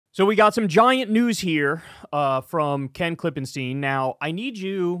So we got some giant news here from Ken Klippenstein. Now, I need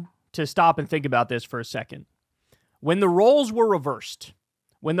you to stop and think about this for a second. When the roles were reversed,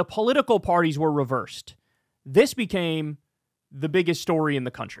 when the political parties were reversed, this became the biggest story in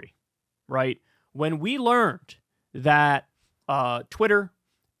the country, right? When we learned that Twitter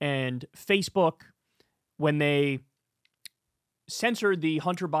and Facebook, when they censored the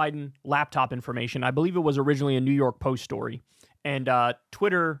Hunter Biden laptop information, I believe it was originally a New York Post story, and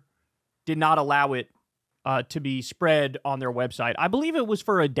Twitter did not allow it to be spread on their website. I believe it was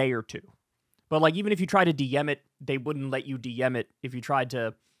for a day or two. But like, even if you try to DM it, they wouldn't let you DM it. If you tried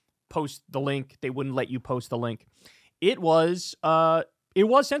to post the link, they wouldn't let you post the link. It was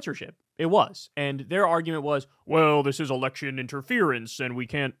censorship. It was. And their argument was, well, this is election interference and we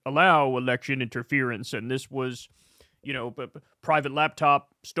can't allow election interference. And this was, private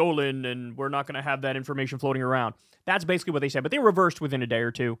laptop stolen and we're not going to have that information floating around. That's basically what they said. But they reversed within a day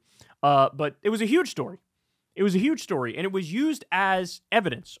or two. But it was a huge story. It was a huge story. And it was used as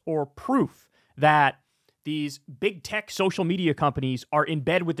evidence or proof that these big tech social media companies are in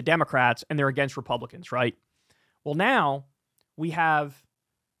bed with the Democrats and they're against Republicans, right? Well, now we have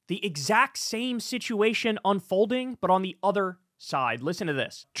the exact same situation unfolding, but on the other side. Listen to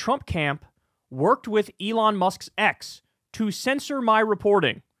this. Trump camp worked with Elon Musk's ex to censor my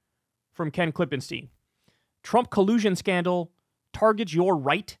reporting, from Ken Klippenstein. Trump collusion scandal targets your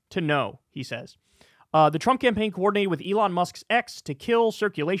right to know, he says. The Trump campaign coordinated with Elon Musk's ex to kill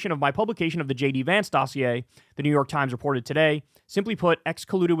circulation of my publication of the J.D. Vance dossier, the New York Times reported today. Simply put, X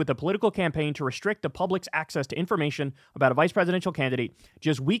colluded with the political campaign to restrict the public's access to information about a vice presidential candidate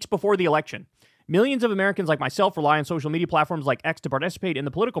just weeks before the election. Millions of Americans like myself rely on social media platforms like X to participate in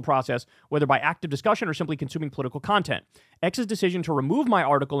the political process, whether by active discussion or simply consuming political content. X's decision to remove my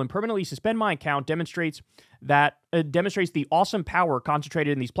article and permanently suspend my account demonstrates the awesome power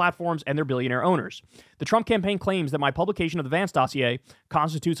concentrated in these platforms and their billionaire owners. The Trump campaign claims that my publication of the Vance dossier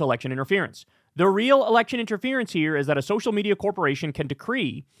constitutes election interference. The real election interference here is that a social media corporation can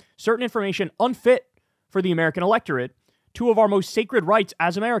decree certain information unfit for the American electorate. Two of our most sacred rights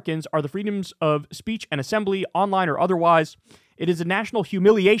as Americans are the freedoms of speech and assembly, online or otherwise. It is a national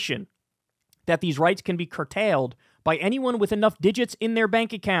humiliation that these rights can be curtailed by anyone with enough digits in their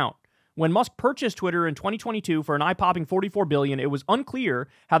bank account. When Musk purchased Twitter in 2022 for an eye-popping $44 billion, it was unclear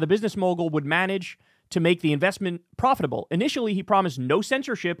how the business mogul would manage to make the investment profitable. Initially, he promised no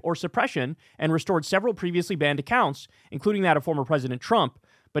censorship or suppression and restored several previously banned accounts, including that of former President Trump.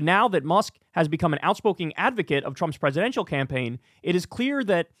 But now that Musk has become an outspoken advocate of Trump's presidential campaign, it is clear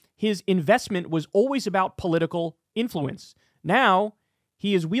that his investment was always about political influence. Now,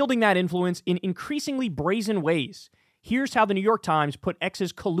 he is wielding that influence in increasingly brazen ways. Here's how the New York Times put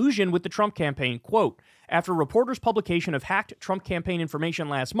X's collusion with the Trump campaign. Quote, after a reporter's publication of hacked Trump campaign information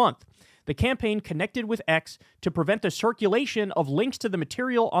last month, the campaign connected with X to prevent the circulation of links to the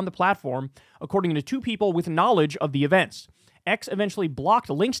material on the platform, according to two people with knowledge of the events. X eventually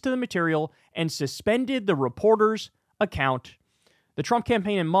blocked links to the material and suspended the reporter's account. The Trump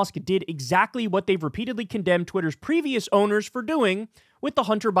campaign and Musk did exactly what they've repeatedly condemned Twitter's previous owners for doing with the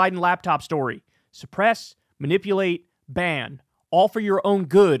Hunter Biden laptop story. Suppress, manipulate, ban. All for your own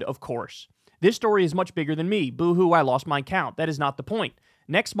good, of course. This story is much bigger than me. Boo-hoo, I lost my account. That is not the point.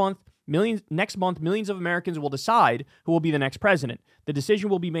 Next month, millions of Americans will decide who will be the next president. The decision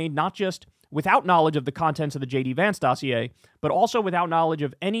will be made not just without knowledge of the contents of the J.D. Vance dossier, but also without knowledge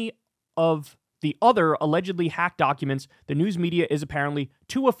of any of the other allegedly hacked documents the news media is apparently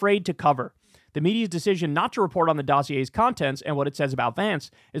too afraid to cover. The media's decision not to report on the dossier's contents and what it says about Vance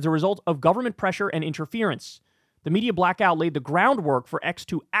is the result of government pressure and interference. The media blackout laid the groundwork for X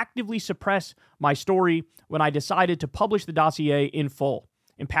to actively suppress my story when I decided to publish the dossier in full,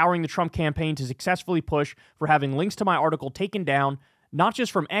 empowering the Trump campaign to successfully push for having links to my article taken down, not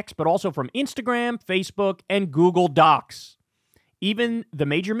just from X, but also from Instagram, Facebook, and Google Docs. Even the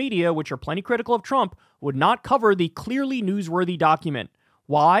major media, which are plenty critical of Trump, would not cover the clearly newsworthy document.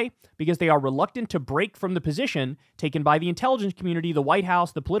 Why? Because they are reluctant to break from the position taken by the intelligence community, the White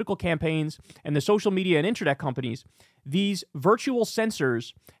House, the political campaigns, and the social media and internet companies. These virtual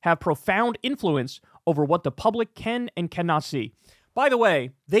censors have profound influence over what the public can and cannot see. By the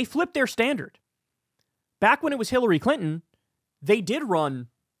way, they flipped their standard. Back when it was Hillary Clinton, they did run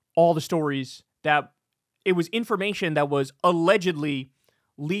all the stories that it was information that was allegedly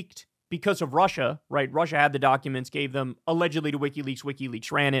leaked because of Russia, right? Russia had the documents, gave them allegedly to WikiLeaks.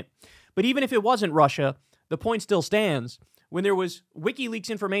 WikiLeaks ran it. But even if it wasn't Russia, the point still stands. When there was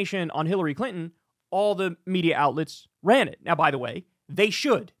WikiLeaks information on Hillary Clinton, all the media outlets ran it. Now, by the way, they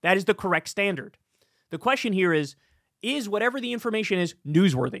should. That is the correct standard. The question here is is whatever the information is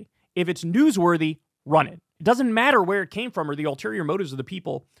newsworthy? If it's newsworthy, run it. It doesn't matter where it came from or the ulterior motives of the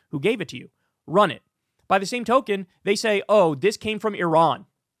people who gave it to you. Run it. By the same token, they say, oh, this came from Iran.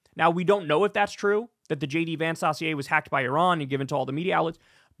 Now, we don't know if that's true, that the J.D. Vance dossier was hacked by Iran and given to all the media outlets.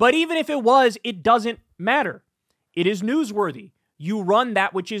 But even if it was, it doesn't matter. It is newsworthy. You run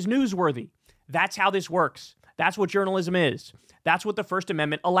that which is newsworthy. That's how this works. That's what journalism is. That's what the First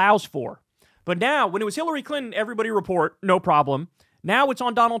Amendment allows for. But now, when it was Hillary Clinton, everybody report, no problem. Now it's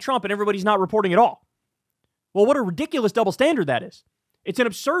on Donald Trump and everybody's not reporting at all. Well, what a ridiculous double standard that is. It's an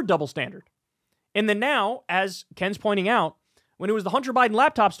absurd double standard. And then now, as Ken's pointing out, when it was the Hunter Biden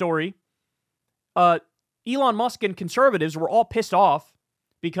laptop story, Elon Musk and conservatives were all pissed off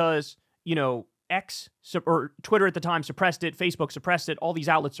because, you know, X or Twitter at the time suppressed it, Facebook suppressed it, all these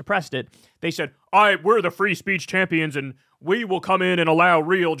outlets suppressed it. They said, we're the free speech champions and we will come in and allow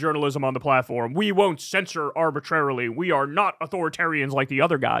real journalism on the platform. We won't censor arbitrarily. We are not authoritarians like the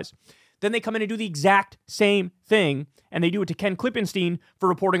other guys. Then they come in and do the exact same thing, and they do it to Ken Klippenstein for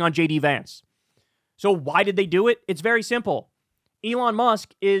reporting on J.D. Vance. So why did they do it? It's very simple. Elon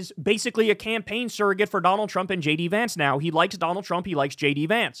Musk is basically a campaign surrogate for Donald Trump and J.D. Vance now. He likes Donald Trump. He likes J.D.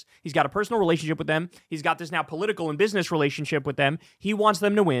 Vance. He's got a personal relationship with them. He's got this now political and business relationship with them. He wants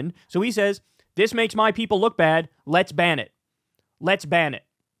them to win. So he says, this makes my people look bad. Let's ban it. Let's ban it.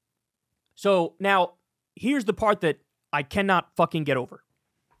 So now, here's the part that I cannot fucking get over.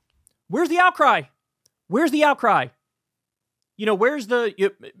 Where's the outcry? Where's the outcry? You know, where's the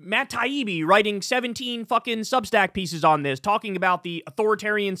Matt Taibbi writing 17 fucking Substack pieces on this, talking about the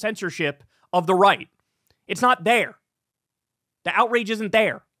authoritarian censorship of the right? It's not there. The outrage isn't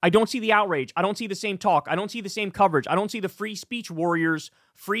there. I don't see the outrage. I don't see the same talk. I don't see the same coverage. I don't see the free speech warriors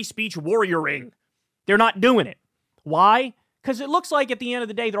free speech warrioring. They're not doing it. Why? Because it looks like at the end of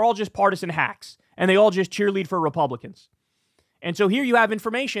the day, they're all just partisan hacks, and they all just cheerlead for Republicans. And so here you have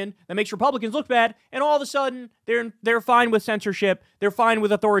information that makes Republicans look bad, and all of a sudden, they're fine with censorship, they're fine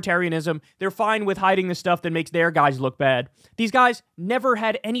with authoritarianism, they're fine with hiding the stuff that makes their guys look bad. These guys never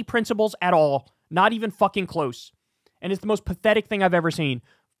had any principles at all, not even fucking close. And it's the most pathetic thing I've ever seen.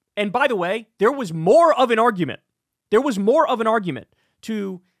 And by the way, there was more of an argument. There was more of an argument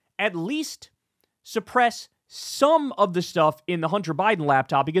to at least suppress some of the stuff in the Hunter Biden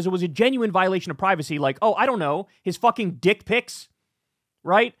laptop because it was a genuine violation of privacy, like, oh, I don't know, his fucking dick pics,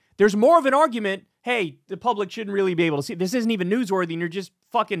 right? There's more of an argument, hey, the public shouldn't really be able to see. This isn't even newsworthy, and you're just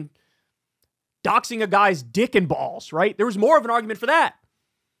fucking doxing a guy's dick and balls, right? There was more of an argument for that.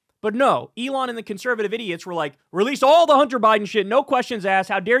 But no, Elon and the conservative idiots were like, release all the Hunter Biden shit, no questions asked.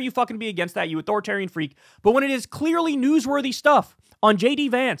 How dare you fucking be against that, you authoritarian freak? But when it is clearly newsworthy stuff on J.D.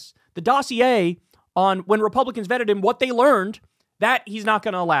 Vance, the dossier on when Republicans vetted him, what they learned, that he's not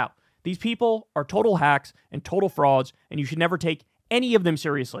going to allow. These people are total hacks and total frauds, and you should never take any of them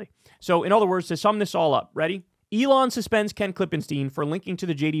seriously. So, in other words, to sum this all up, ready? Elon suspends Ken Klippenstein for linking to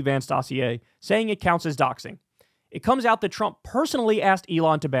the J.D. Vance dossier, saying it counts as doxing. It comes out that Trump personally asked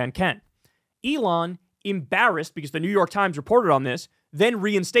Elon to ban Ken. Elon, embarrassed because the New York Times reported on this, then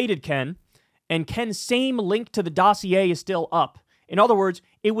reinstated Ken, and Ken's same link to the dossier is still up. In other words,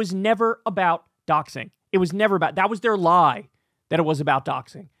 it was never about doxing. It was never about, that was their lie, that it was about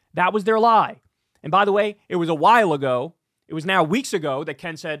doxing. That was their lie. And by the way, it was a while ago, it was now weeks ago that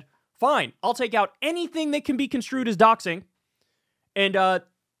Ken said, fine, I'll take out anything that can be construed as doxing and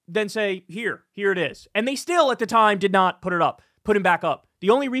then say, here it is. And they still at the time did not put him back up. The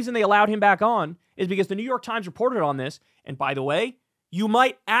only reason they allowed him back on is because the New York Times reported on this. And by the way, you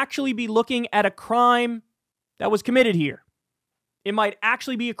might actually be looking at a crime that was committed here. It might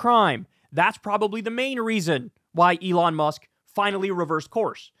actually be a crime. That's probably the main reason why Elon Musk finally reversed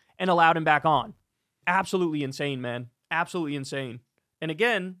course and allowed him back on. Absolutely insane, man. Absolutely insane. And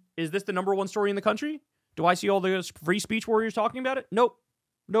again, is this the #1 story in the country? Do I see all the free speech warriors talking about it? Nope.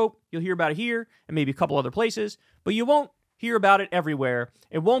 You'll hear about it here and maybe a couple other places, but you won't hear about it everywhere.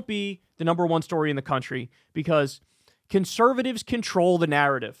 It won't be the #1 story in the country because conservatives control the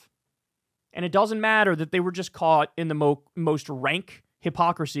narrative. And it doesn't matter that they were just caught in the most rank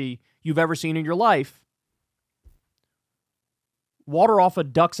hypocrisy you've ever seen in your life. Water off a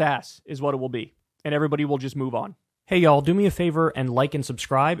duck's ass is what it will be, and everybody will just move on. Hey y'all, do me a favor and like and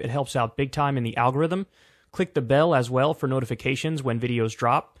subscribe. It helps out big time in the algorithm. Click the bell as well for notifications when videos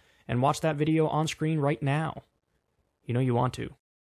drop, and watch that video on screen right now. You know you want to.